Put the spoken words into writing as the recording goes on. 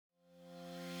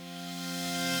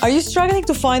Are you struggling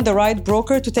to find the right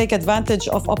broker to take advantage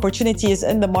of opportunities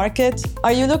in the market?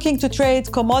 Are you looking to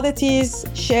trade commodities,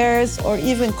 shares, or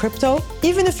even crypto?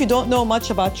 Even if you don't know much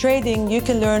about trading, you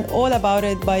can learn all about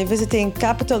it by visiting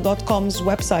Capital.com's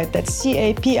website. That's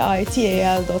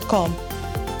capital.com.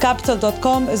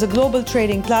 Capital.com is a global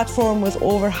trading platform with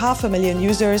over 500,000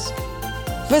 users.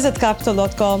 Visit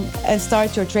Capital.com and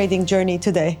start your trading journey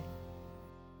today.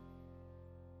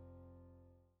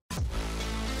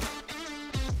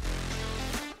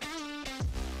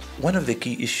 One of the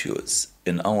key issues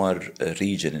in our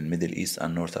region in Middle East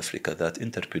and North Africa that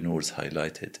entrepreneurs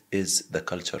highlighted is the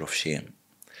culture of shame,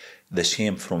 the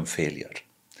shame from failure.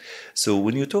 So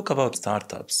when you talk about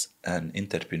startups and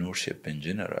entrepreneurship in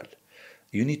general,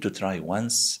 you need to try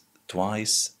once,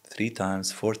 twice, 3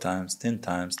 times, 4 times, 10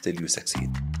 times till you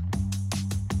succeed.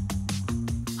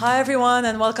 Hi everyone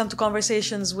and welcome to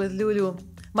Conversations with Lulu.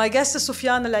 My guest is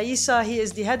Soufiane El Aissa. He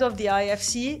is the head of the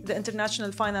IFC, the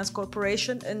International Finance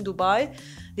Corporation in Dubai.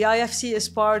 The IFC is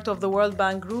part of the World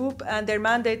Bank Group, and their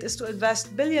mandate is to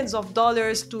invest billions of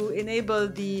dollars to enable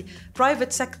the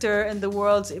private sector in the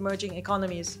world's emerging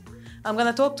economies. I'm going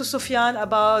to talk to Soufiane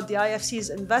about the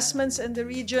IFC's investments in the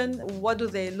region. What do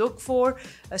they look for,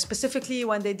 specifically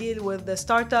when they deal with the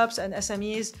startups and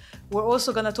SMEs? We're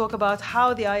also going to talk about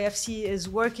how the IFC is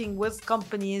working with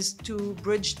companies to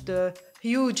bridge the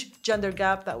huge gender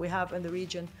gap that we have in the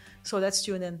region. So let's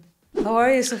tune in. How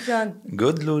are you, Soufiane?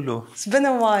 Good, Lulu. It's been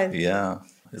a while. Yeah,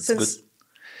 good.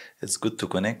 It's good to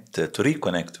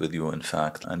reconnect with you, in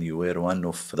fact. And you were one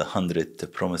of the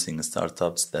 100 promising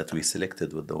startups that we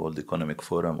selected with the World Economic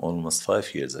Forum almost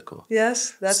 5 years ago.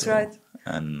 Yes, that's right.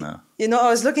 And I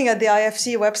was looking at the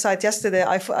IFC website yesterday.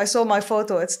 I saw my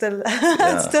photo. It's still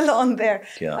it's still on there.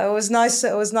 Yeah. It was nice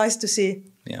to see.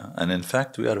 Yeah, and in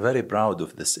fact, we are very proud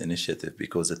of this initiative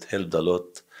because it helped a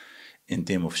lot in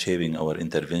terms of shaping our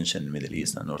intervention in Middle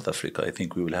East and North Africa. I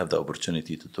think we will have the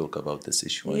opportunity to talk about this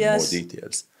issue in more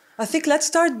details. I think let's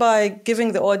start by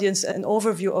giving the audience an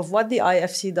overview of what the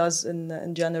IFC does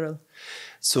in general.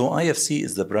 So IFC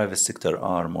is the private sector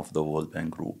arm of the World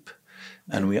Bank Group.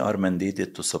 And we are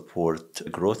mandated to support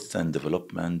growth and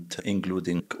development,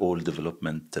 including all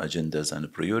development agendas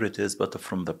and priorities, but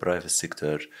from the private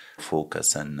sector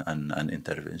focus and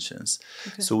interventions.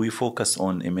 Okay. So we focus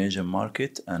on emerging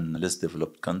market and less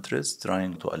developed countries,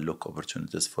 trying to unlock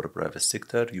opportunities for the private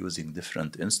sector using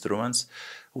different instruments,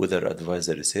 whether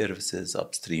advisory services,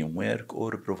 upstream work,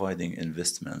 or providing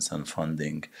investments and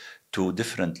funding to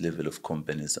different level of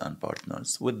companies and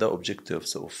partners with the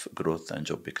objectives of growth and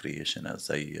job creation, as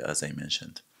I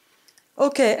mentioned.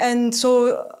 Okay, and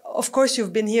so of course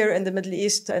you've been here in the Middle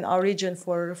East and our region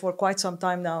for quite some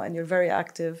time now, and you're very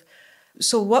active.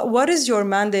 So what is your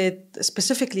mandate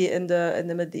specifically in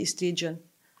the Middle East region?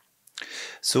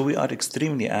 So we are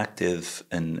extremely active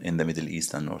in the Middle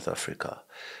East and North Africa.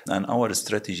 And our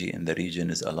strategy in the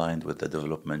region is aligned with the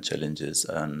development challenges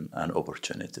and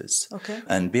opportunities. Okay.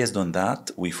 And based on that,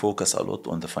 we focus a lot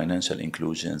on the financial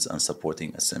inclusions and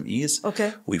supporting SMEs.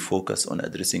 Okay. We focus on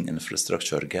addressing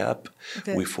infrastructure gap.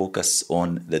 Okay. We focus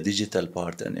on the digital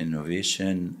part and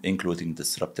innovation, including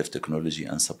disruptive technology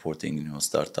and supporting new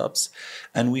startups.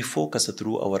 And we focus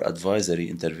through our advisory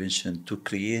intervention to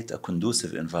create a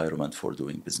conducive environment for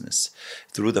doing business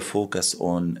through the focus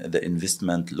on the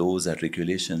investment laws and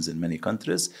regulations in many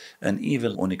countries, and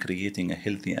even on creating a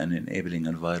healthy and enabling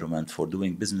environment for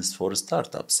doing business for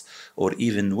startups or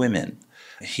even women.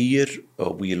 Here,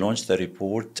 we launched a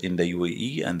report in the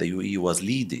UAE, and the UAE was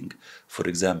leading, for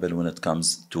example, when it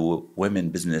comes to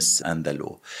women business and the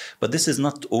law. But this is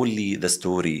not only the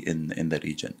story in the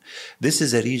region. This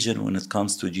is a region when it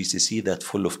comes to GCC that's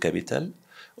full of capital,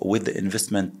 with the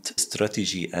investment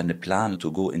strategy and a plan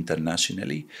to go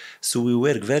internationally. So we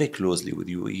work very closely with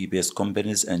UAE-based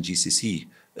companies and GCC,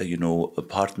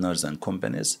 partners and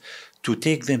companies to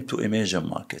take them to emerging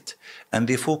market. And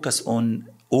they focus on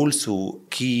also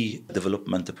key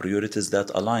development priorities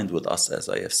that aligned with us as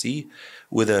IFC,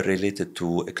 whether related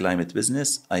to climate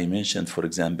business. I mentioned, for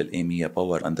example, EMEA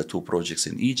Power and the 2 projects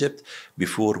in Egypt.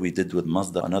 Before we did with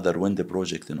Mazda, another wind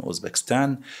project in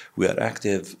Uzbekistan. We are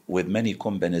active with many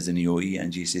companies in UAE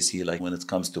and GCC, like when it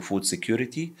comes to food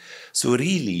security. So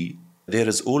really, there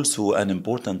is also an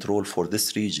important role for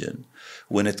this region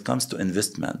when it comes to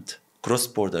investment,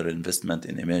 cross-border investment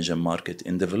in emerging market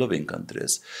in developing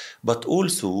countries, but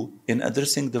also in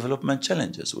addressing development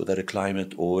challenges, whether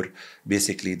climate or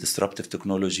basically disruptive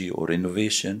technology or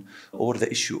innovation, or the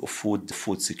issue of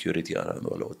food security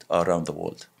around the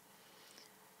world.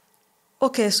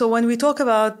 Okay, so when we talk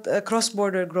about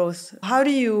cross-border growth, how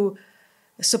do you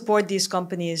support these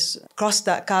companies cross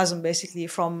that chasm basically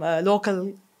from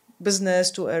local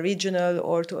business to a regional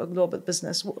or to a global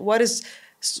business?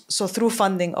 So through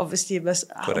funding, obviously, but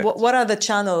what are the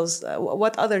channels?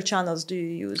 What other channels do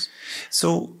you use?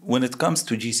 So when it comes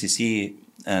to GCC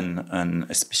and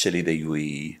especially the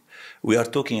UAE, we are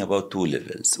talking about two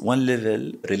levels. One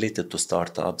level related to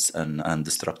startups and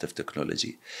disruptive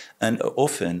technology. And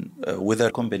often, whether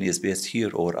a company is based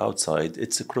here or outside,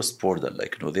 it's a cross-border,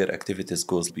 their activities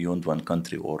goes beyond one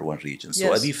country or one region. So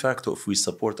Yes. de facto, if we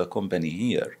support a company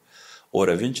here, or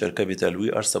a venture capital,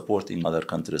 we are supporting other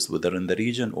countries, whether in the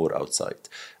region or outside.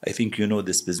 I think you know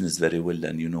this business very well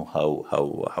and you know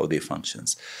how they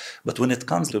functions. But when it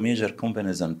comes to major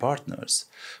companies and partners,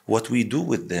 what we do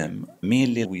with them,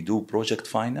 mainly we do project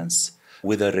finance,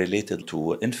 whether related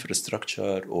to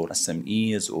infrastructure or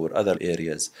SMEs or other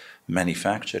areas,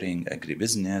 manufacturing,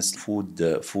 agribusiness,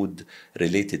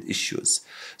 food-related issues.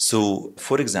 So,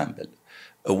 for example,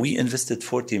 we invested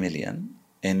 40 million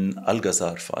in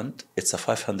Al-Ghazar Fund. It's a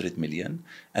 500 million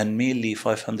and mainly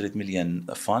 500 million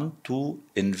fund to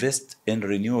invest in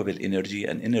renewable energy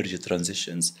and energy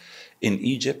transitions in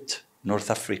Egypt, North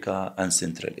Africa, and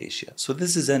Central Asia. So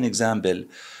this is an example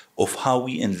of how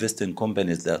we invest in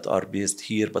companies that are based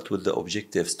here, but with the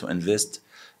objectives to invest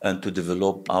and to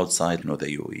develop outside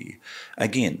the UAE.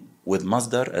 Again, with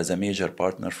Masdar as a major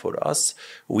partner for us,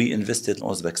 we invested in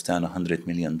Uzbekistan $100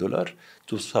 million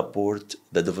to support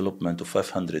the development of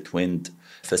 500 wind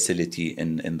facility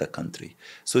in the country.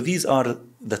 So these are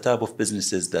the type of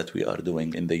businesses that we are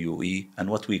doing in the UAE and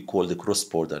what we call the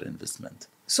cross-border investment.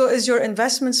 So is your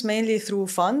investments mainly through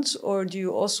funds, or do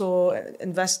you also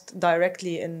invest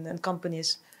directly in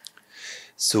companies?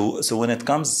 So when it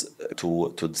comes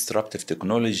to disruptive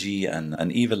technology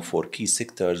and even for key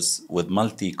sectors with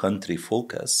multi-country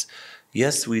focus,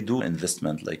 yes, we do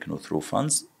investment through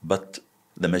funds, but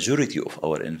the majority of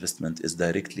our investment is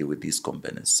directly with these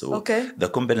companies. So the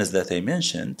companies that I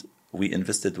mentioned, we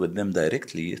invested with them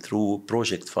directly through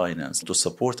project finance to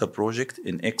support a project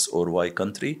in X or Y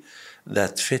country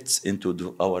that fits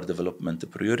into our development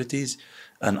priorities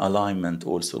and alignment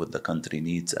also with the country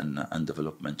needs and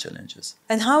development challenges.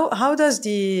 And how does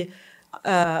the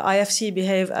IFC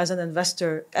behave as an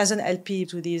investor, as an LP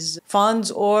to these funds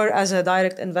or as a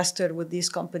direct investor with these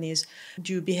companies?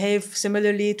 Do you behave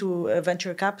similarly to a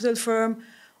venture capital firm,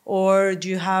 or do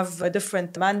you have a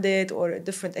different mandate or a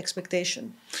different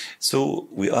expectation? So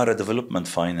we are a development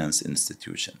finance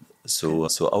institution. So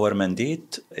our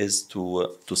mandate is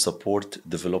to support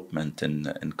development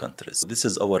in countries. This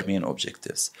is our main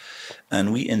objectives.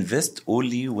 And we invest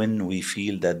only when we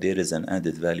feel that there is an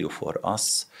added value for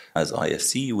us as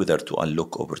IFC, whether to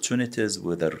unlock opportunities,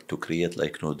 whether to create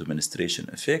demonstration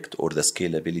effect or the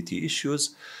scalability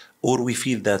issues, or we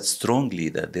feel that strongly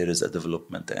that there is a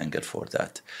development angle for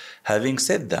that. Having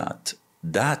said that,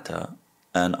 data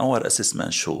and our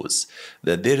assessment shows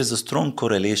that there is a strong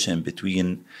correlation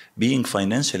between being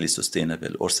financially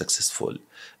sustainable or successful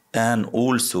and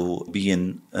also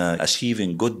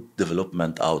achieving good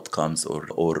development outcomes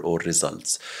or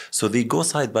results. So they go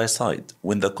side by side.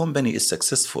 When the company is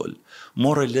successful,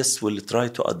 more or less will try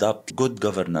to adopt good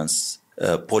governance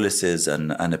policies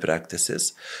and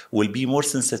practices, will be more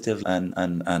sensitive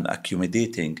and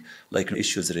accommodating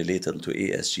issues related to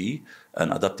ESG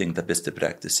and adopting the best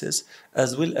practices,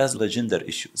 as well as the gender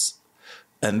issues.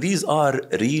 And these are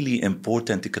really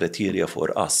important criteria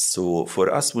for us. So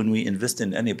for us, when we invest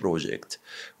in any project,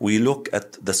 we look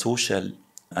at the social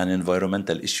and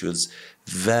environmental issues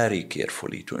very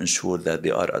carefully to ensure that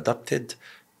they are adopted,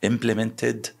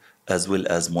 implemented, as well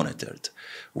as monitored.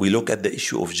 We look at the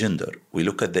issue of gender. We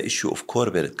look at the issue of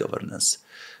corporate governance.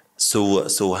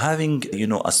 So having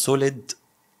a solid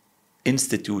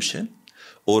institution,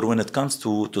 or when it comes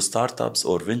to startups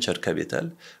or venture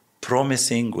capital,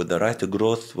 promising with the right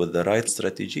growth, with the right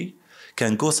strategy,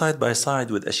 can go side by side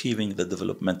with achieving the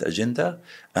development agenda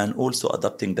and also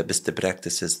adopting the best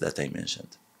practices that I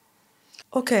mentioned.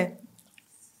 Okay.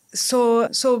 So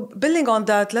building on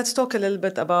that, let's talk a little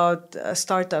bit about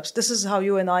startups. This is how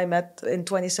you and I met in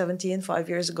 2017, 5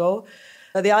 years ago.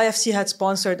 The IFC had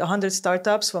sponsored 100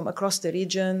 startups from across the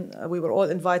region. We were all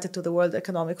invited to the World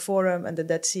Economic Forum and the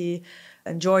Dead Sea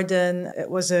and Jordan. It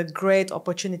was a great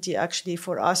opportunity actually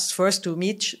for us first to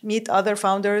meet other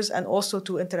founders and also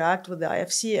to interact with the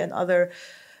IFC and other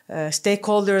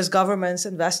stakeholders, governments,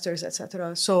 investors,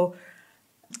 etc. So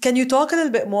can you talk a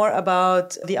little bit more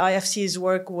about the IFC's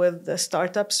work with the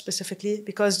startups specifically?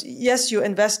 Because yes, you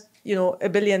invest,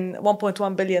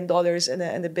 $1.1 billion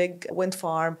in a big wind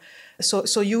farm.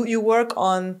 So you work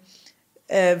on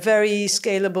very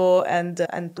scalable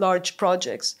and large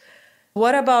projects.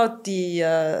 What about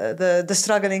the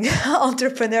struggling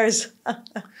entrepreneurs?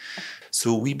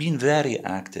 So we've been very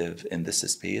active in this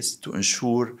space to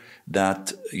ensure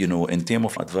that, in terms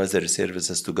of advisory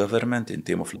services to government, in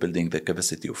terms of building the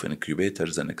capacity of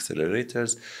incubators and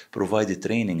accelerators, provide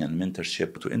training and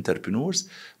mentorship to entrepreneurs,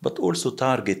 but also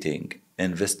targeting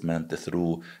investment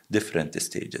through different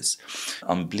stages.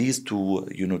 I'm pleased to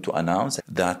announce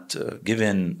that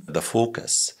given the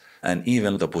focus and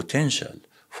even the potential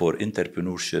for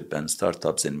entrepreneurship and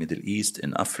startups in Middle East,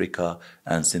 in Africa,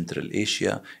 and Central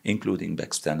Asia, including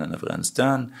Pakistan and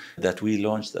Afghanistan, that we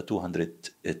launched a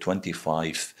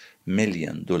 $225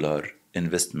 million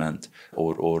investment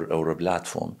or a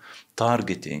platform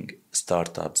targeting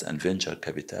startups and venture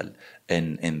capital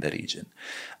in the region.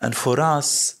 And for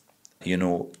us,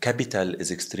 capital is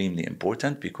extremely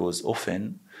important because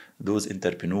often those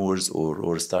entrepreneurs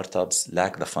or startups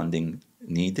lack the funding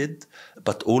needed.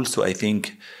 But also, I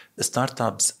think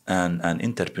startups and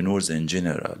entrepreneurs in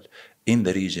general in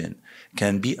the region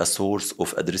can be a source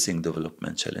of addressing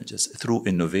development challenges through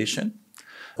innovation.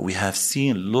 We have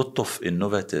seen a lot of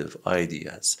innovative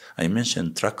ideas. I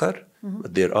mentioned Tracker,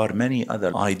 but there are many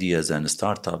other ideas and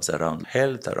startups around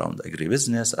health, around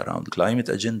agribusiness, around climate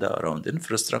agenda, around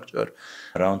infrastructure,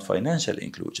 around financial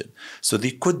inclusion. So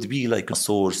they could be like a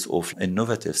source of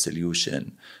innovative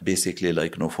solution, basically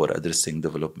for addressing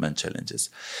development challenges.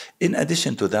 In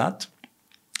addition to that,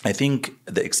 I think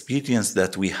the experience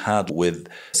that we had with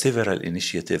several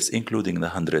initiatives, including the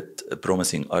 100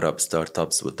 promising Arab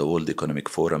startups with the World Economic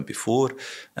Forum before,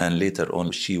 and later on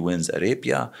She Wins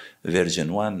Arabia,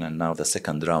 version 1, and now the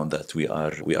second round that we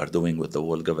are doing with the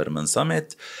World Government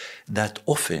Summit, that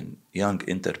often young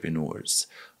entrepreneurs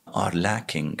are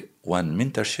lacking one,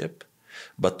 mentorship,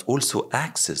 but also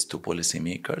access to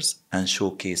policymakers and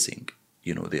showcasing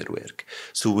their work.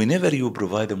 So whenever you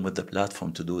provide them with the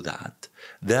platform to do that,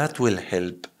 that will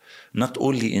help not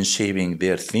only in shaping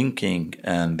their thinking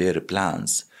and their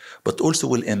plans, but also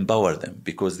will empower them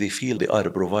because they feel they are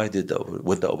provided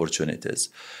with the opportunities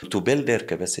to build their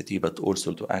capacity, but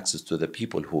also to access to the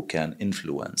people who can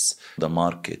influence the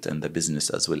market and the business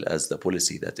as well as the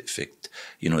policy that affect,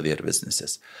 their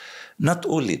businesses. Not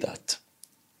only that,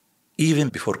 even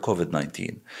before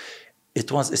COVID-19, it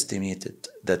was estimated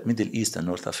that Middle East and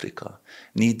North Africa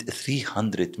need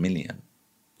 300 million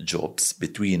jobs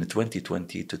between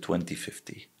 2020 to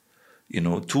 2050,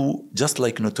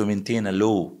 to maintain a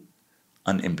low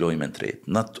unemployment rate,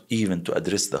 not even to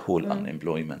address the whole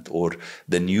unemployment or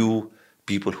the new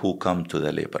people who come to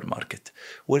the labor market.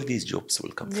 Where these jobs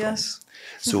will come from?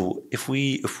 So if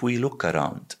we look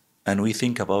around, and we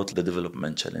think about the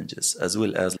development challenges as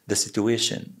well as the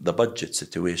situation, the budget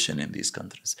situation in these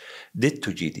countries. Debt to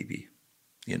GDP,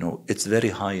 it's very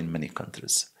high in many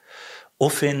countries.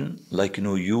 Often,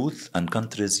 youth and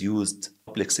countries used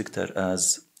public sector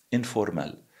as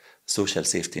informal social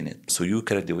safety net. So you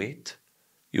graduate,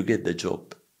 you get the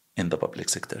job in the public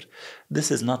sector.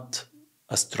 This is not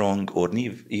a strong or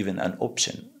even an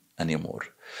option anymore.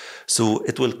 So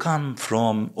it will come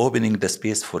from opening the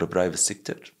space for a private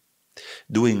sector,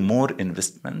 doing more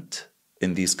investment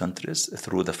in these countries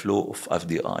through the flow of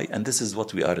FDI. And this is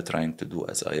what we are trying to do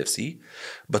as IFC.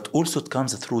 But also it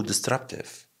comes through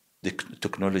disruptive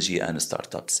technology and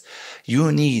startups.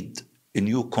 You need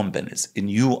new companies,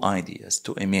 new ideas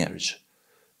to emerge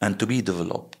and to be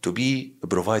developed, to be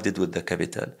provided with the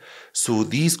capital. So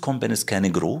these companies can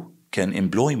grow, can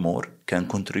employ more, can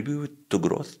contribute to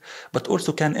growth, but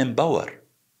also can empower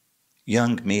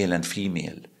young male and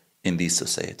female in these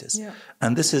societies.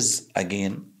 And this is,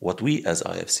 again, what we as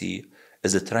IFC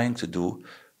is trying to do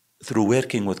through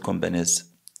working with companies,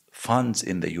 funds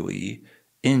in the UAE,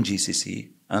 in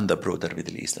GCC, and the broader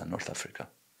Middle East and North Africa.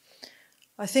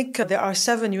 I think there are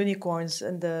 7 unicorns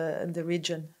in the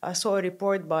region. I saw a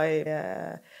report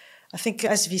by, I think,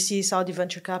 SVC, Saudi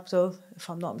Venture Capital, if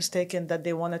I'm not mistaken, that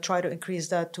they want to try to increase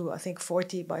that to, I think,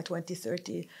 40 by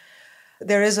 2030.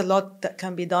 There is a lot that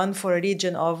can be done for a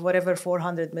region of whatever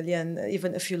 400 million.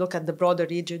 Even if you look at the broader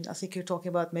region, I think you're talking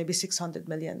about maybe 600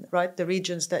 million, right? The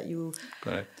regions that you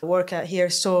work at here.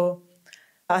 So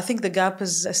I think the gap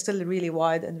is still really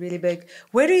wide and really big.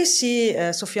 Where do you see,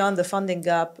 Sufyan, the funding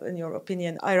gap, in your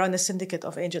opinion? I run a syndicate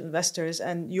of angel investors,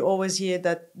 and you always hear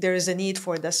that there is a need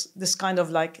for this kind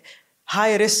of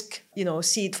high risk,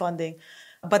 seed funding.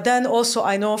 But then also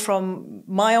I know from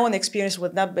my own experience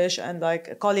with NABISH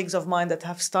and colleagues of mine that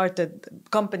have started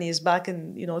companies back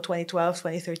in 2012,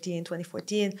 2013,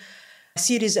 2014,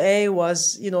 Series A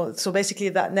was, so basically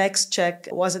that next check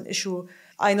was an issue.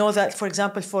 I know that, for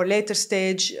example, for later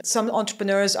stage, some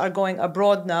entrepreneurs are going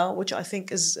abroad now, which I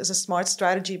think is a smart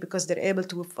strategy because they're able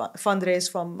to fundraise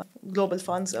from global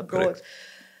funds abroad. Correct.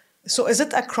 So is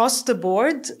it across the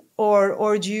board,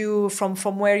 or do you,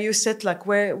 from where you sit, like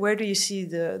where do you see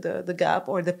the gap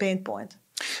or the pain point?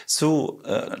 So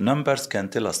numbers can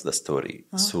tell us the story.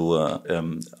 So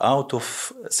out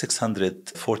of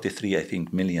 643, I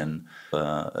think, billion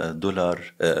dollar,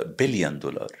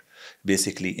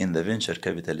 basically in the venture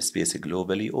capital space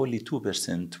globally, only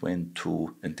 2% went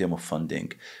to, in terms of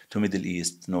funding, to Middle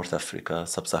East, North Africa,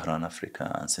 Sub-Saharan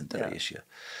Africa, and Central Asia.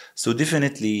 So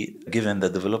definitely, given the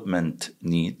development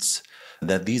needs,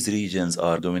 that these regions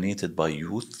are dominated by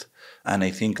youth. And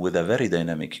I think with a very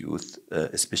dynamic youth,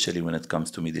 especially when it comes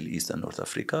to Middle East and North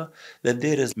Africa, that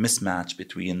there is mismatch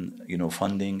between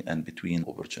funding and between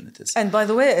opportunities. And by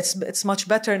the way, it's much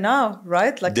better now,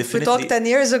 right? Like Definitely, if we talked 10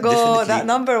 years ago, that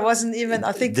number wasn't even,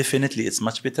 I think. Definitely, it's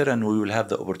much better, and we will have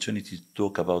the opportunity to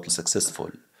talk about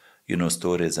successful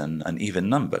stories and even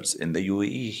numbers. In the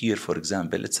UAE here, for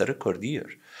example, it's a record year.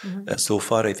 So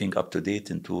far, I think up to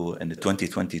date in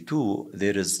 2022,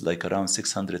 there is like around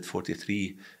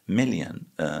 643 million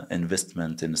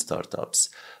investment in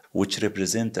startups, which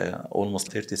represent almost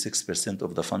 36%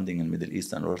 of the funding in Middle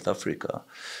East and North Africa.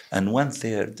 And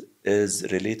 1/3 is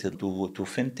related to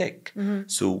fintech,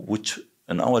 so which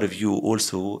in our view,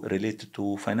 also related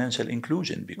to financial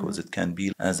inclusion, because it can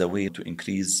be as a way to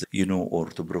increase, or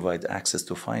to provide access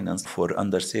to finance for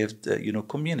underserved,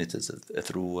 communities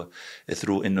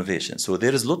through innovation. So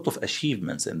there is a lot of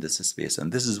achievements in this space,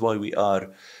 and this is why we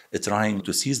are trying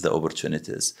to seize the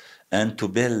opportunities and to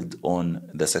build on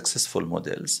the successful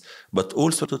models, but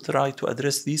also to try to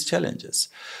address these challenges.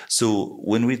 So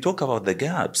when we talk about the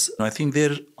gaps, I think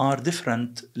there are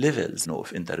different levels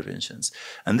of interventions.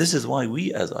 And this is why we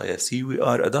as IFC, we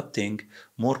are adopting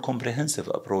more comprehensive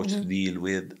approach to deal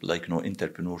with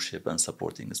entrepreneurship and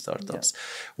supporting startups,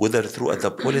 whether through at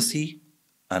the policy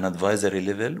and advisory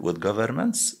level with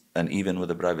governments and even with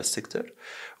the private sector,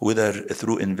 whether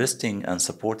through investing and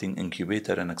supporting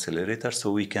incubator and accelerator,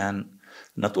 so we can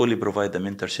not only provide the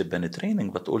mentorship and training,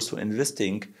 but also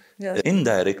investing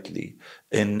indirectly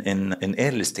in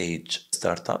early stage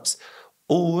startups,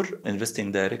 or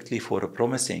investing directly for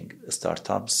promising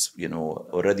startups,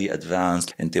 already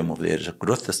advanced in terms of their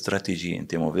growth strategy, in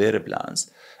terms of their plans,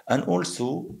 and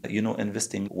also,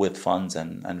 investing with funds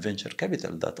and venture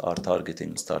capital that are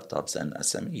targeting startups and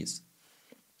SMEs.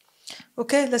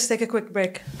 Okay, let's take a quick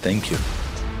break. Thank you.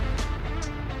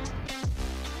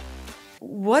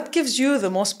 What gives you the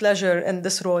most pleasure in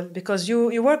this role? Because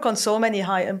you work on so many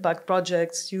high impact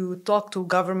projects, you talk to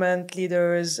government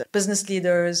leaders, business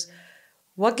leaders.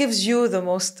 What gives you the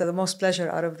most pleasure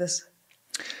out of this?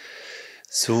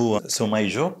 So my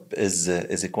job is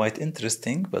quite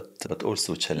interesting, but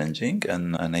also challenging,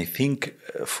 and I think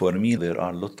for me there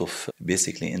are a lot of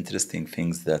basically interesting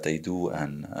things that I do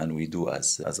and we do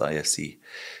as IFC.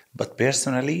 But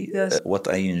personally, what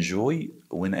I enjoy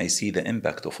when I see the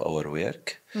impact of our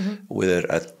work, whether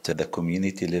at the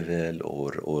community level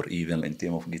or even in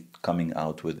terms of coming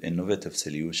out with innovative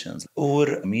solutions,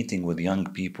 or meeting with young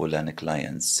people and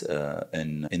clients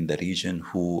in the region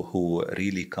who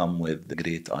really come with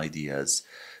great ideas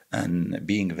and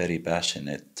being very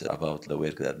passionate about the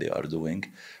work that they are doing,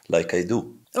 like I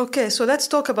do. Okay, so let's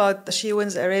talk about She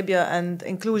Wins Arabia and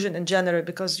inclusion in general,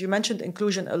 because you mentioned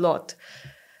inclusion a lot.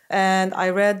 And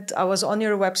I was on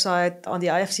your website, on the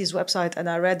IFC's website, and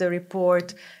I read a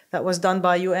report that was done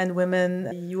by UN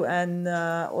Women, UN,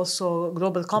 also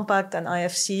Global Compact, and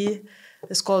IFC.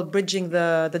 It's called Bridging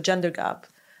the Gender Gap.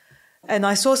 And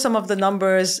I saw some of the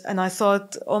numbers and I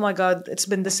thought, oh my God, it's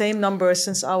been the same numbers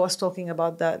since I was talking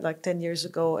about that like 10 years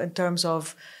ago in terms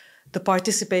of the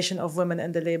participation of women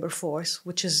in the labor force,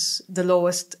 which is the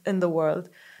lowest in the world.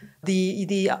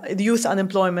 The youth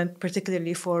unemployment,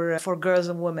 particularly for girls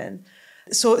and women.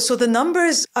 So the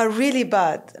numbers are really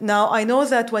bad. Now, I know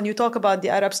that when you talk about the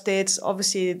Arab states,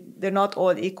 obviously they're not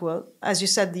all equal. As you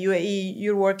said, the UAE,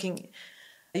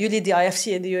 you lead the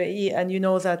IFC in the UAE, and you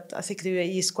know that I think the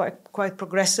UAE is quite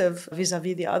progressive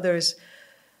vis-a-vis the others.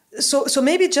 So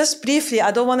maybe just briefly,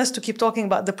 I don't want us to keep talking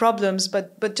about the problems,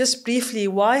 but just briefly,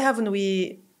 why haven't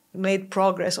we made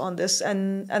progress on this?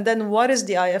 And then what is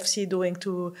the IFC doing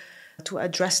to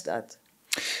address that?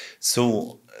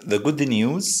 So The good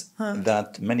news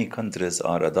that many countries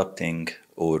are adopting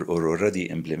or already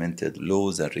implemented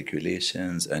laws and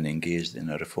regulations and engaged in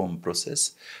a reform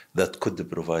process that could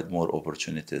provide more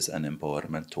opportunities and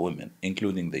empowerment to women,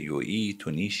 including the UAE,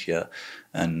 Tunisia,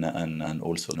 and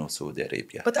also Saudi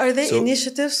Arabia. But are they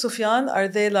initiatives, Sufyan? Are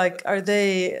they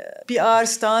PR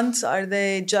stunts? Are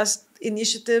they just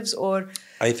initiatives or?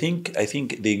 I think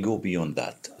they go beyond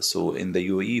that. So in the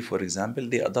UAE, for example,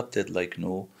 they adopted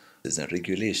and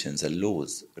regulations and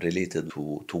laws related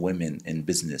to women in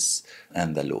business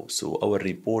and the law. So our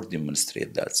report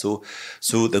demonstrates that. So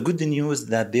the good news is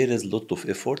that there is a lot of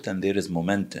effort and there is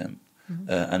momentum,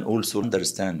 and also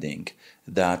understanding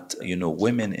that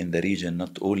women in the region,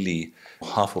 not only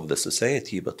half of the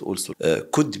society, but also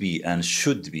could be and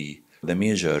should be the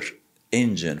major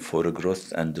engine for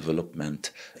growth and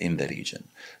development in the region.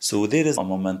 So there is a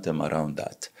momentum around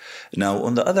that. Now,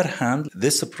 on the other hand,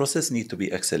 this process needs to be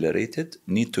accelerated,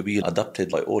 need to be adopted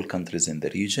by all countries in the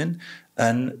region,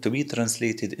 and to be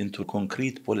translated into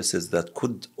concrete policies that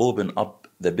could open up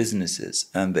the businesses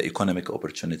and the economic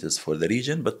opportunities for the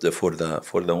region, but for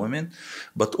the women,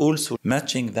 but also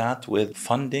matching that with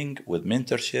funding, with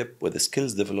mentorship, with the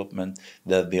skills development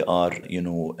that they are,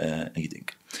 needing.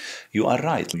 You are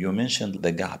right. You mentioned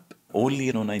the gap.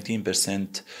 Only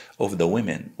 19% of the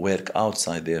women work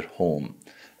outside their home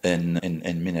in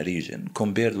MENA region,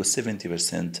 compared with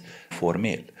 70% for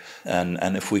male.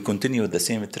 And if we continue the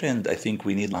same trend, I think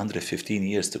we need 115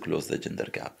 years to close the gender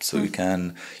gap. So you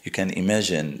can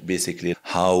imagine basically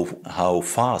how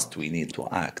fast we need to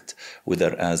act,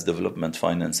 whether as development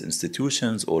finance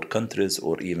institutions or countries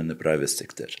or even the private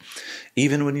sector.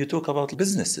 Even when you talk about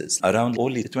businesses, around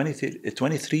only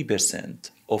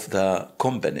 23% of the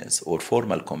companies or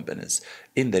formal companies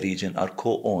in the region are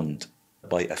co-owned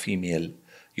by a female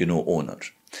owner.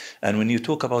 And when you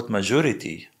talk about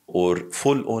majority or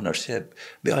full ownership,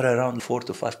 they are around 4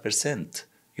 to 5%,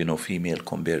 female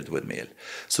compared with male.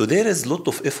 So there is a lot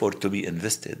of effort to be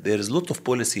invested. There is a lot of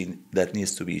policy that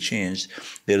needs to be changed.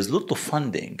 There is a lot of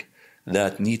funding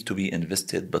that need to be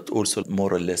invested, but also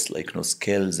more or less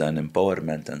skills and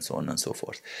empowerment and so on and so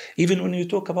forth. Even when you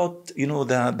talk about,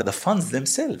 the funds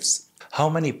themselves, how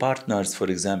many partners, for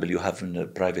example, you have in the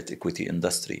private equity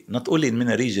industry, not only in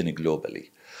MENA region, globally,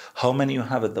 how many you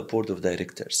have at the board of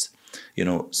directors,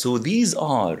 so these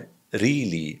are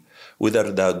really,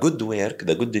 whether the good work,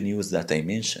 the good news that I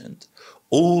mentioned,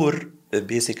 or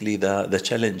basically the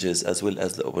challenges as well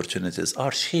as the opportunities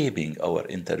are shaping our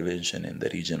intervention in the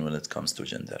region when it comes to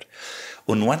gender.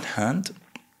 On one hand,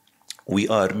 we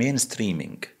are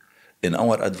mainstreaming in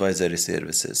our advisory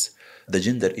services the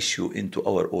gender issue into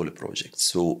our all projects.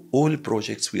 So all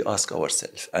projects we ask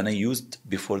ourselves, and I used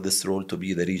before this role to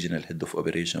be the regional head of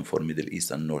operation for Middle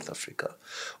East and North Africa,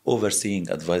 overseeing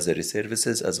advisory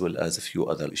services as well as a few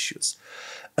other issues.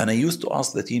 And I used to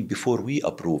ask the team before we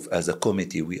approve, as a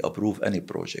committee, we approve any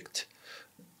project,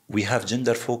 we have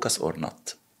gender focus or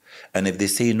not? And if they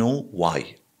say no,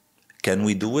 why? Can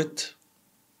we do it?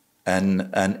 And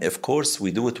of course,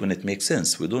 we do it when it makes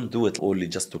sense. We don't do it only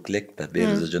just to click that there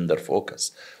is a gender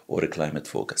focus or a climate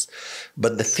focus.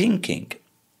 But the thinking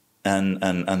and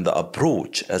the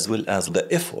approach as well as the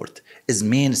effort is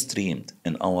mainstreamed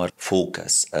in our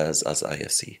focus as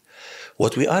IFC.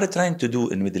 What we are trying to do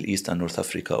in Middle East and North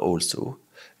Africa also,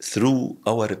 through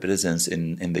our presence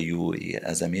in the UAE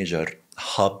as a major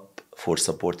hub for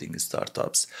supporting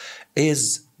startups,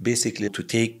 is basically to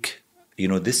take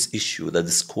this issue, the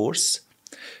discourse,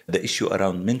 the issue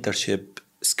around mentorship,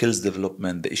 skills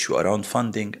development, the issue around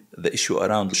funding, the issue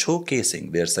around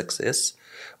showcasing their success,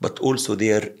 but also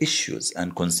their issues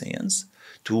and concerns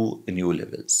to new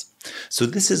levels. So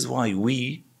this is why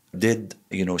we did,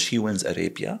 She Wins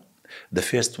Arabia. The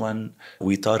first one,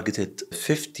 we targeted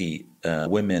 50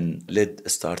 women-led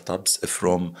startups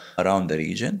from around the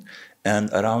region,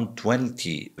 and around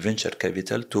 20 venture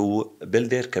capital to build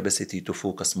their capacity to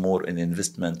focus more in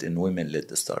investment in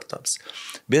women-led startups.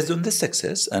 Based on this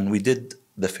success, and we did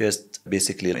the first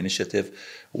basically initiative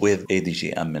with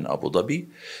ADGM in Abu Dhabi.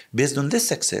 Based on this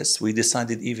success, we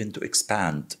decided even to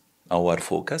expand our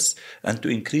focus and to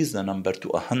increase the number to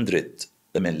 100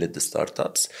 women-led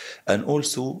startups, and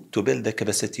also to build the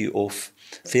capacity of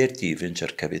 30 venture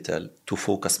capital to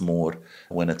focus more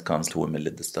when it comes to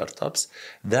women-led startups.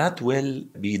 That will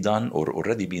be done or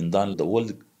already been done at the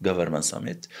World Government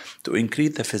Summit to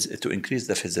increase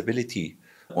the feasibility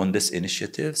on these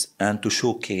initiatives and to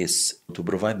showcase, to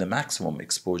provide the maximum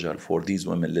exposure for these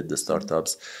women-led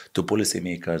startups to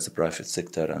policymakers, private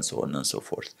sector, and so on and so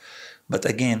forth. But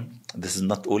again, this is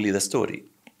not only the story.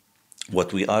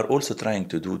 What we are also trying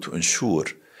to do to ensure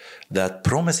that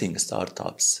promising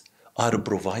startups are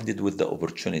provided with the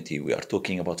opportunity. We are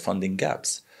talking about funding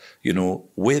gaps,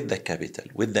 with the capital,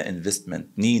 with the investment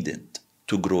needed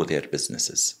to grow their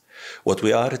businesses. What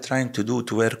we are trying to do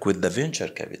to work with the venture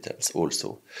capitals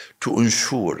also to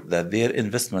ensure that their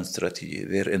investment strategy,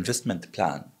 their investment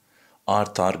plan are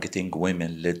targeting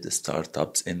women-led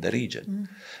startups in the region.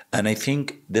 And I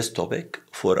think this topic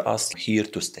for us here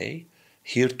to stay,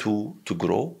 here to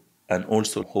grow, and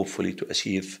also hopefully to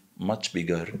achieve much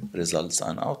bigger results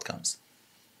and outcomes.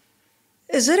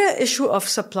 Is it an issue of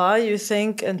supply, you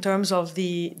think, in terms of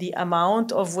the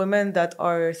amount of women that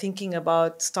are thinking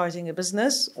about starting a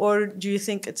business? Or do you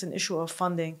think it's an issue of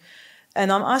funding?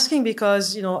 And I'm asking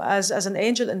because, as an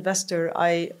angel investor,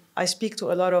 I speak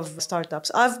to a lot of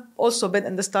startups. I've also been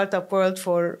in the startup world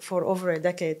for over a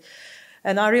decade.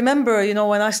 And I remember,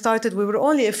 when I started, we were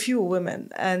only a few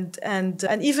women. And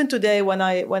even today, when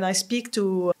I speak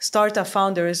to startup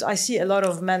founders, I see a lot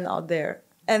of men out there.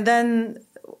 And then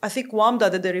I think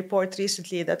WAMDA did a report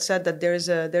recently that said that there's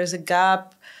a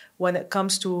gap when it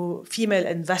comes to female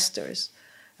investors,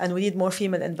 and we need more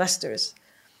female investors.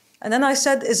 And then I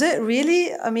said, is it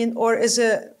really? Or is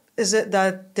it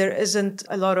that there isn't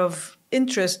a lot of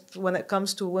interest when it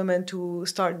comes to women to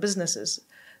start businesses?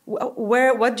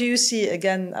 What do you see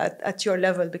again at your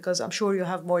level? Because I'm sure you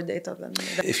have more data than me.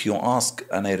 If you ask,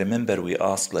 and I remember we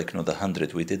asked the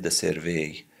 100, we did the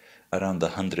survey around the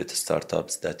 100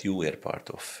 startups that you were part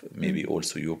of. Maybe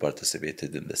also you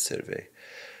participated in the survey.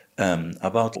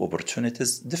 About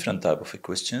opportunities, different type of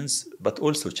questions, but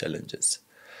also challenges.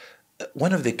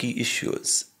 One of the key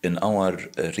issues in our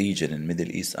region in Middle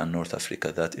East and North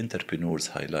Africa that entrepreneurs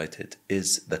highlighted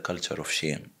is the culture of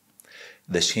shame,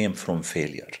 the shame from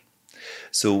failure.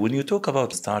 So when you talk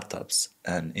about startups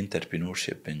and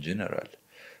entrepreneurship in general,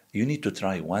 you need to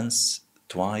try once,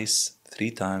 twice, 3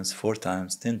 times, 4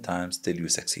 times, 10 times till you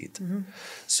succeed.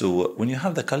 So when you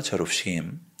have the culture of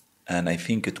shame, and I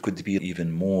think it could be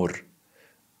even more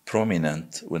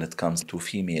prominent when it comes to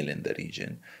female in the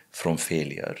region from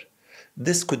failure,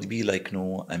 this could be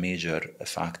a major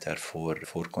factor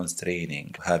for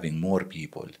constraining having more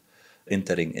people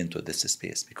entering into this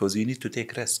space, because you need to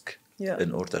take risk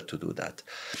in order to do that.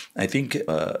 I think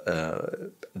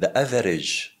the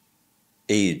average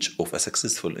age of a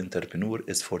successful entrepreneur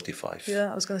is 45.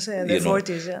 Yeah, I was going to say in their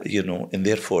 40s, yeah. In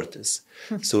their 40s.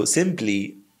 So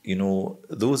simply,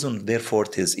 those in their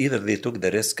 40s, either they took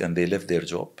the risk and they left their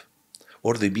job,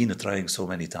 or they've been trying so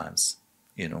many times.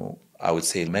 I would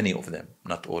say many of them,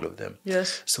 not all of them.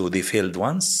 Yes. So they failed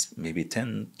once, maybe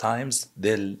 10 times,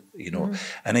 they'll,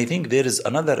 And I think there is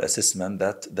another assessment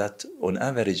that on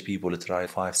average people try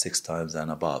 5-6 times and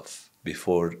above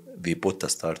before they put the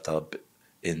startup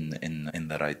in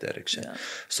the right direction. Yeah.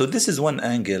 So this is one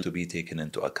angle to be taken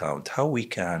into account, how we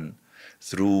can,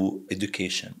 through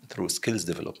education, through skills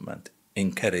development,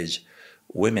 encourage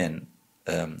women,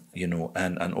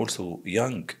 and also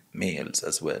young males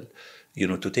as well,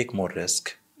 to take more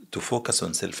risk, to focus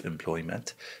on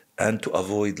self-employment, and to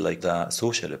avoid the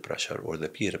social pressure or the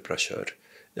peer pressure,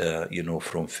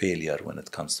 from failure when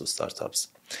it comes to startups.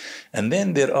 And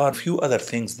then there are a few other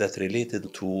things that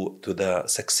related to the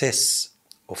success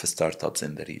of startups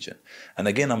in the region. And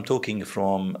again, I'm talking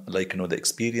from the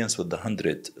experience with the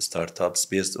 100 startups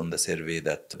based on the survey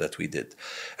that we did.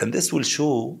 And this will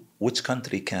show which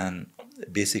country can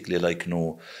basically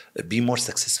be more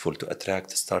successful to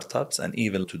attract startups and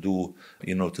even to do,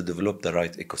 to develop the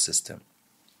right ecosystem.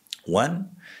 One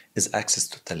is access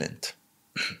to talent.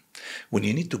 When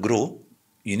you need to grow,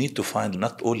 you need to find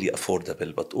not only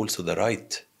affordable, but also the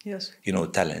right,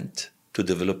 talent to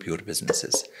develop your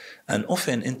businesses. And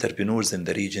often entrepreneurs in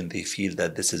the region, they feel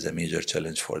that this is a major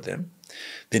challenge for them.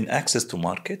 Then access to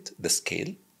market, the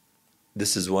scale.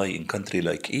 This is why in country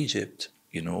like Egypt,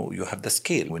 you have the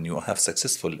scale. When you have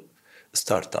successful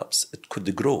startups, it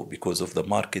could grow because of the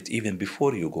market even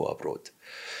before you go abroad.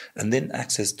 And then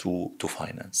access to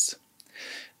finance.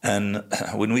 And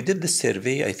when we did this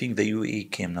survey, I think the UAE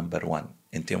came number 1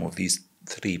 in terms of these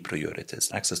 3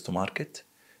 priorities: access to market,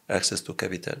 access to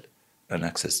capital, and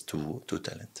access to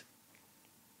talent.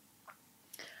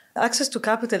 Access to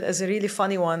capital is a really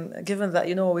funny one, given that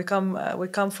we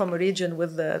come from a region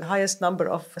with the highest number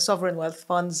of sovereign wealth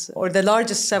funds, or the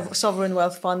largest sovereign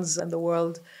wealth funds in the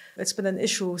world. It's been an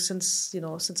issue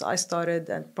since I started,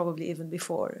 and probably even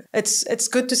before. It's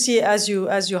good to see, as you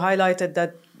highlighted,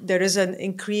 that there is an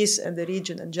increase in the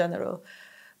region in general.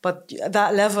 But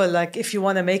that level, if you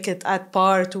want to make it at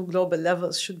par to global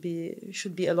levels, should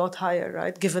be a lot higher,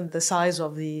 right? Given the size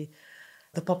of the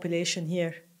population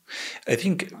here. I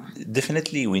think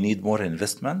definitely we need more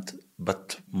investment,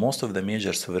 But most of the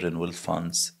major sovereign wealth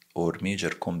funds or major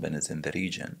companies in the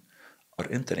region are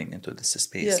entering into this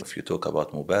space. Yeah. If you talk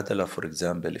about Mubadala, for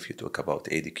example, if you talk about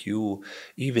ADQ,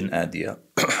 even ADIA,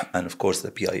 and of course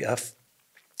the PIF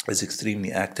is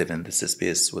extremely active in this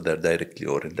space, whether directly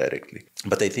or indirectly.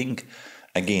 But I think,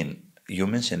 again, you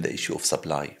mentioned the issue of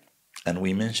supply, and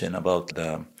we mentioned about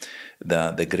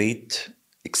the great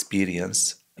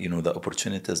experience, the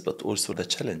opportunities, but also the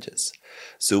challenges.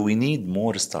 So we need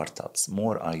more startups,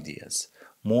 more ideas,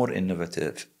 more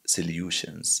innovative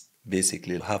solutions.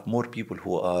 Basically, have more people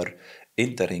who are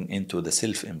entering into the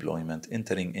self-employment,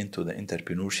 entering into the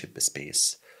entrepreneurship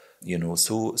space.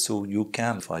 So you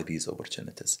can find these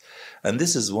opportunities. And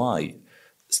this is why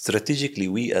strategically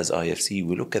we as IFC,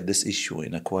 we look at this issue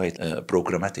in a quite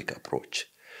programmatic approach,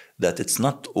 that it's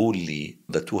not only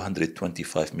the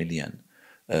 225 million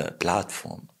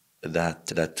platform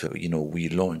that we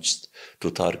launched to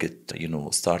target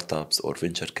startups or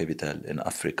venture capital in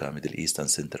Africa, Middle East, and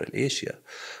Central Asia,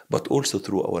 but also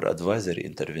through our advisory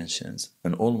interventions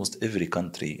in almost every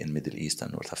country in Middle East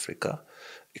and North Africa,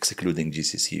 excluding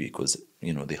GCC because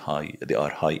they are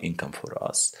high income for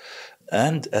us,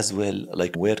 and as well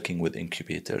like working with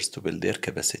incubators to build their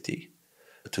capacity,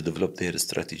 to develop their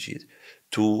strategies,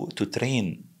 to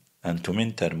train and to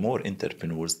mentor more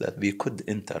entrepreneurs that they could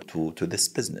enter to this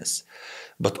business.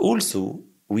 But also,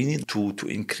 we need to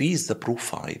increase the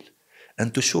profile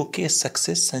and to showcase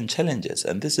success and challenges.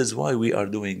 And this is why we are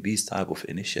doing these type of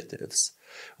initiatives,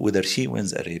 whether She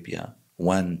Wins Arabia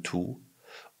 1, 2,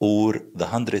 or the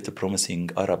 100 promising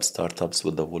Arab startups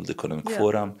with the World Economic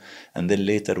Forum. And then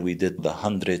later we did the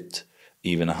 100,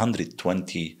 even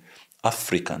 120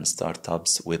 African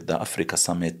startups with the Africa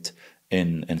Summit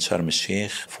in Sharm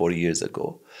el-Sheikh 4 years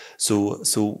ago.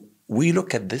 So we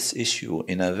look at this issue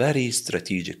in a very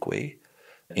strategic way,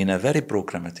 in a very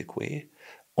programmatic way,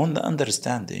 on the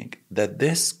understanding that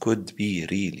this could be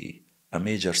really a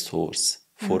major source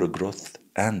for growth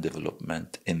and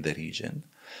development in the region,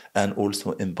 and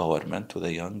also empowerment to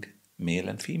the young male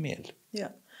and female. Yeah.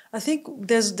 I think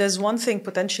there's one thing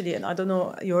potentially, and I don't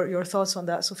know your thoughts on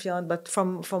that, Sufyan, but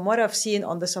from what I've seen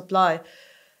on the supply,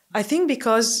 I think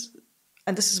because,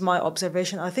 and this is my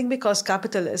observation, I think because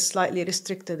capital is slightly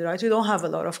restricted, right? We don't have a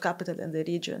lot of capital in the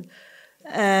region.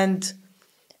 And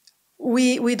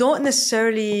we don't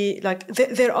necessarily,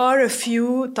 there are a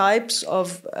few types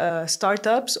of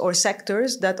startups or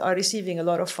sectors that are receiving a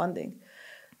lot of funding,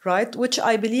 right? Which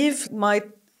I believe might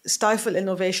stifle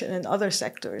innovation in other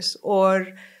sectors, or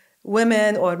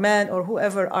women or men or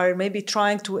whoever are maybe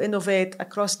trying to innovate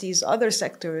across these other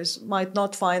sectors might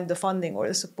not find the funding or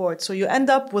the support. So you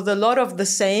end up with a lot of the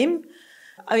same.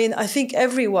 I mean, I think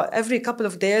every couple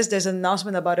of days there's an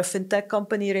announcement about a fintech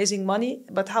company raising money,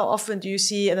 but how often do you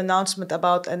see an announcement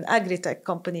about an agri-tech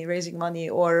company raising money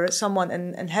or someone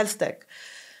in health tech?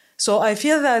 So I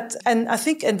feel that, and I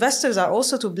think investors are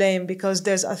also to blame, because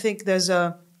there's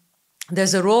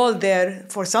a role there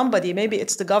for somebody. Maybe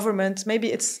it's the government,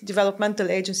 maybe it's developmental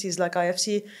agencies like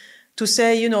IFC, to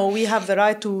say, we have the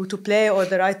right to play or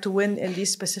the right to win in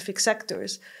these specific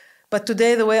sectors. But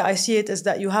today, the way I see it is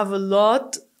that you have a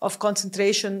lot of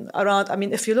concentration around. I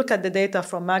mean, if you look at the data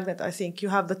from Magnet, I think you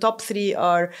have the top 3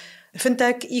 are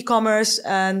fintech, e-commerce,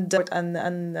 and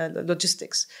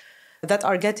logistics that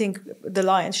are getting the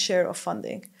lion's share of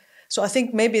funding. So I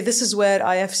think maybe this is where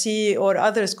IFC or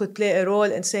others could play a role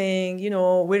in saying,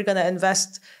 we're going to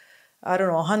invest,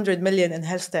 100 million in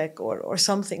health tech or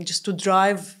something, just to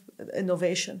drive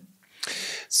innovation.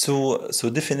 So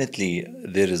definitely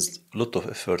there is a lot of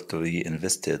effort to be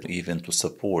invested, even to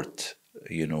support,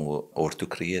 or to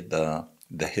create the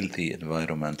healthy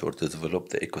environment or to develop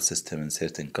the ecosystem in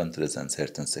certain countries and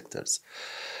certain sectors.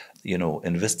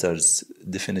 Investors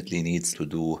definitely needs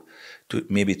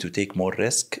to take more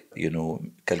risk,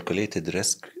 calculated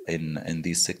risk in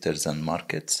these sectors and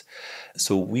markets.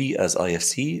 So we as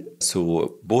IFC,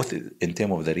 so both in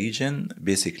terms of the region,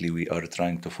 basically we are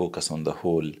trying to focus on the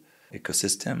whole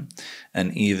ecosystem,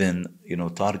 and even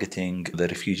targeting the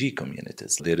refugee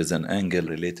communities. There is an angle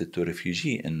related to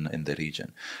refugee in the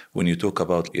region. When you talk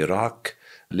about Iraq,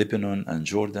 Lebanon and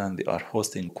Jordan, they are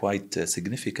hosting quite a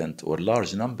significant or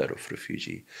large number of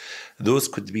refugees. Those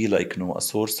could be a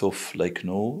source of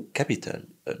capital,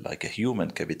 like a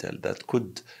human capital that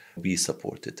could be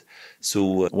supported.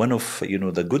 So one of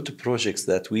the good projects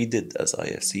that we did as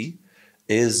IFC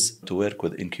is to work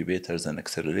with incubators and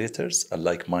accelerators and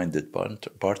like-minded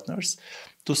partners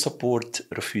to support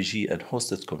refugee and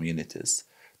hosted communities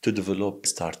to develop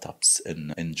startups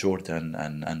in Jordan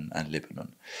and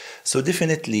Lebanon. So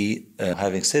definitely,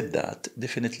 having said that,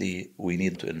 definitely we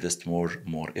need to invest more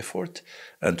effort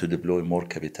and to deploy more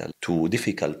capital to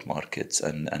difficult markets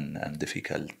and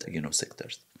difficult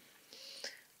sectors.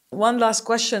 One last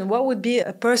question. What would be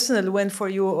a personal win for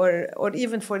you or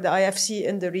even for the IFC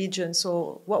in the region?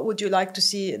 So what would you like to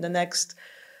see in the next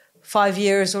 5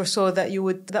 years or so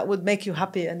that would make you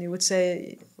happy and you would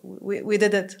say, we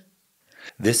did it?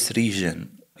 This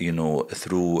region,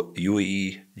 through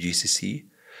UAE, GCC,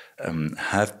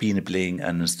 have been playing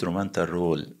an instrumental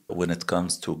role when it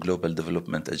comes to global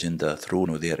development agenda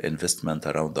through their investment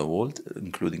around the world,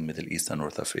 including Middle East and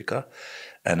North Africa.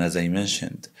 And as I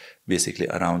mentioned, basically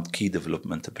around key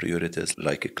development priorities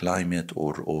like climate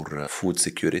or food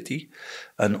security,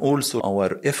 and also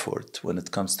our effort when it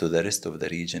comes to the rest of the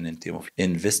region in terms of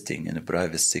investing in the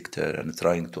private sector and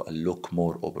trying to unlock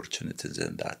more opportunities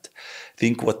in that. I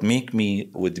think what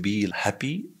would be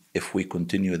happy if we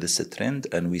continue this trend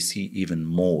and we see even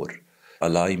more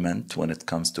alignment when it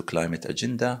comes to climate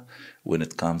agenda, when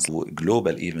it comes to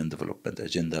global even development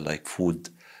agenda like food,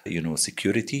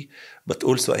 security. But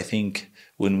also I think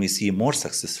when we see more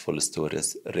successful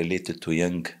stories related to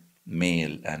young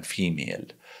male and female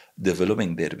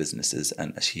developing their businesses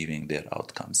and achieving their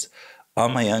outcomes.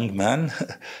 I'm a young man.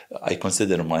 I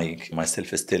consider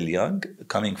myself still young,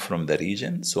 coming from the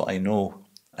region. So I know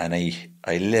and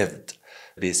I lived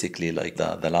basically like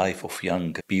the life of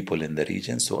young people in the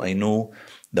region. So I know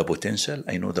the potential,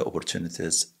 I know the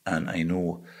opportunities, and I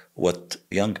know what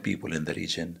young people in the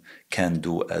region can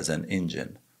do as an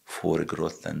engine for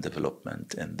growth and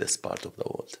development in this part of the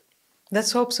world.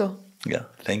 Let's hope so. Yeah,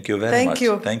 thank you very much.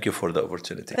 Thank you for the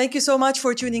opportunity. Thank you so much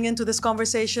for tuning into this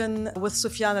conversation with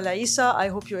Soufiane El Aissa. I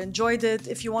hope you enjoyed it.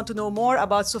 If you want to know more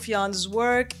about Soufiane's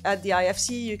work at the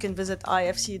IFC, you can visit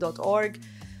ifc.org.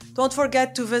 Don't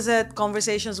forget to visit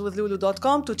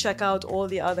conversationswithlulu.com to check out all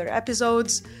the other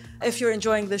episodes. If you're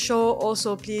enjoying the show,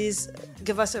 also please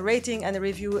give us a rating and a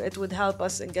review. It would help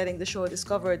us in getting the show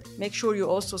discovered. Make sure you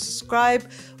also subscribe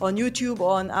on YouTube,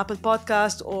 on Apple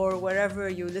Podcast, or wherever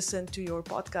you listen to your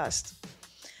podcast.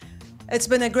 It's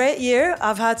been a great year.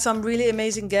 I've had some really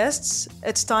amazing guests.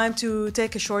 It's time to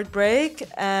take a short break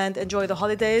and enjoy the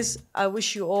holidays. I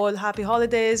wish you all happy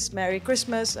holidays, Merry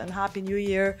Christmas, and Happy New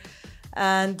Year.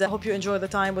 And I hope you enjoy the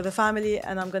time with the family.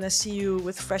 And I'm going to see you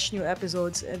with fresh new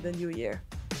episodes in the new year.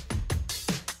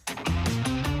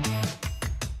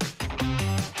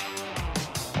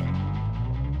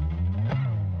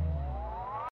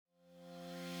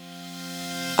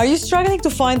 Are you struggling to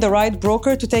find the right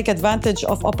broker to take advantage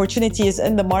of opportunities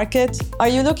in the market? Are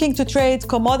you looking to trade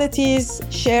commodities,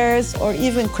 shares, or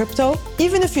even crypto?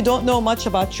 Even if you don't know much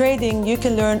about trading, you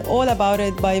can learn all about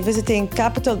it by visiting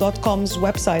Capital.com's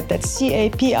website. That's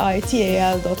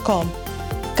capital.com.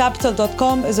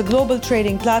 Capital.com is a global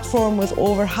trading platform with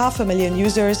over 500,000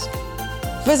 users.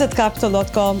 Visit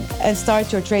Capital.com and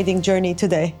start your trading journey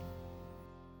today.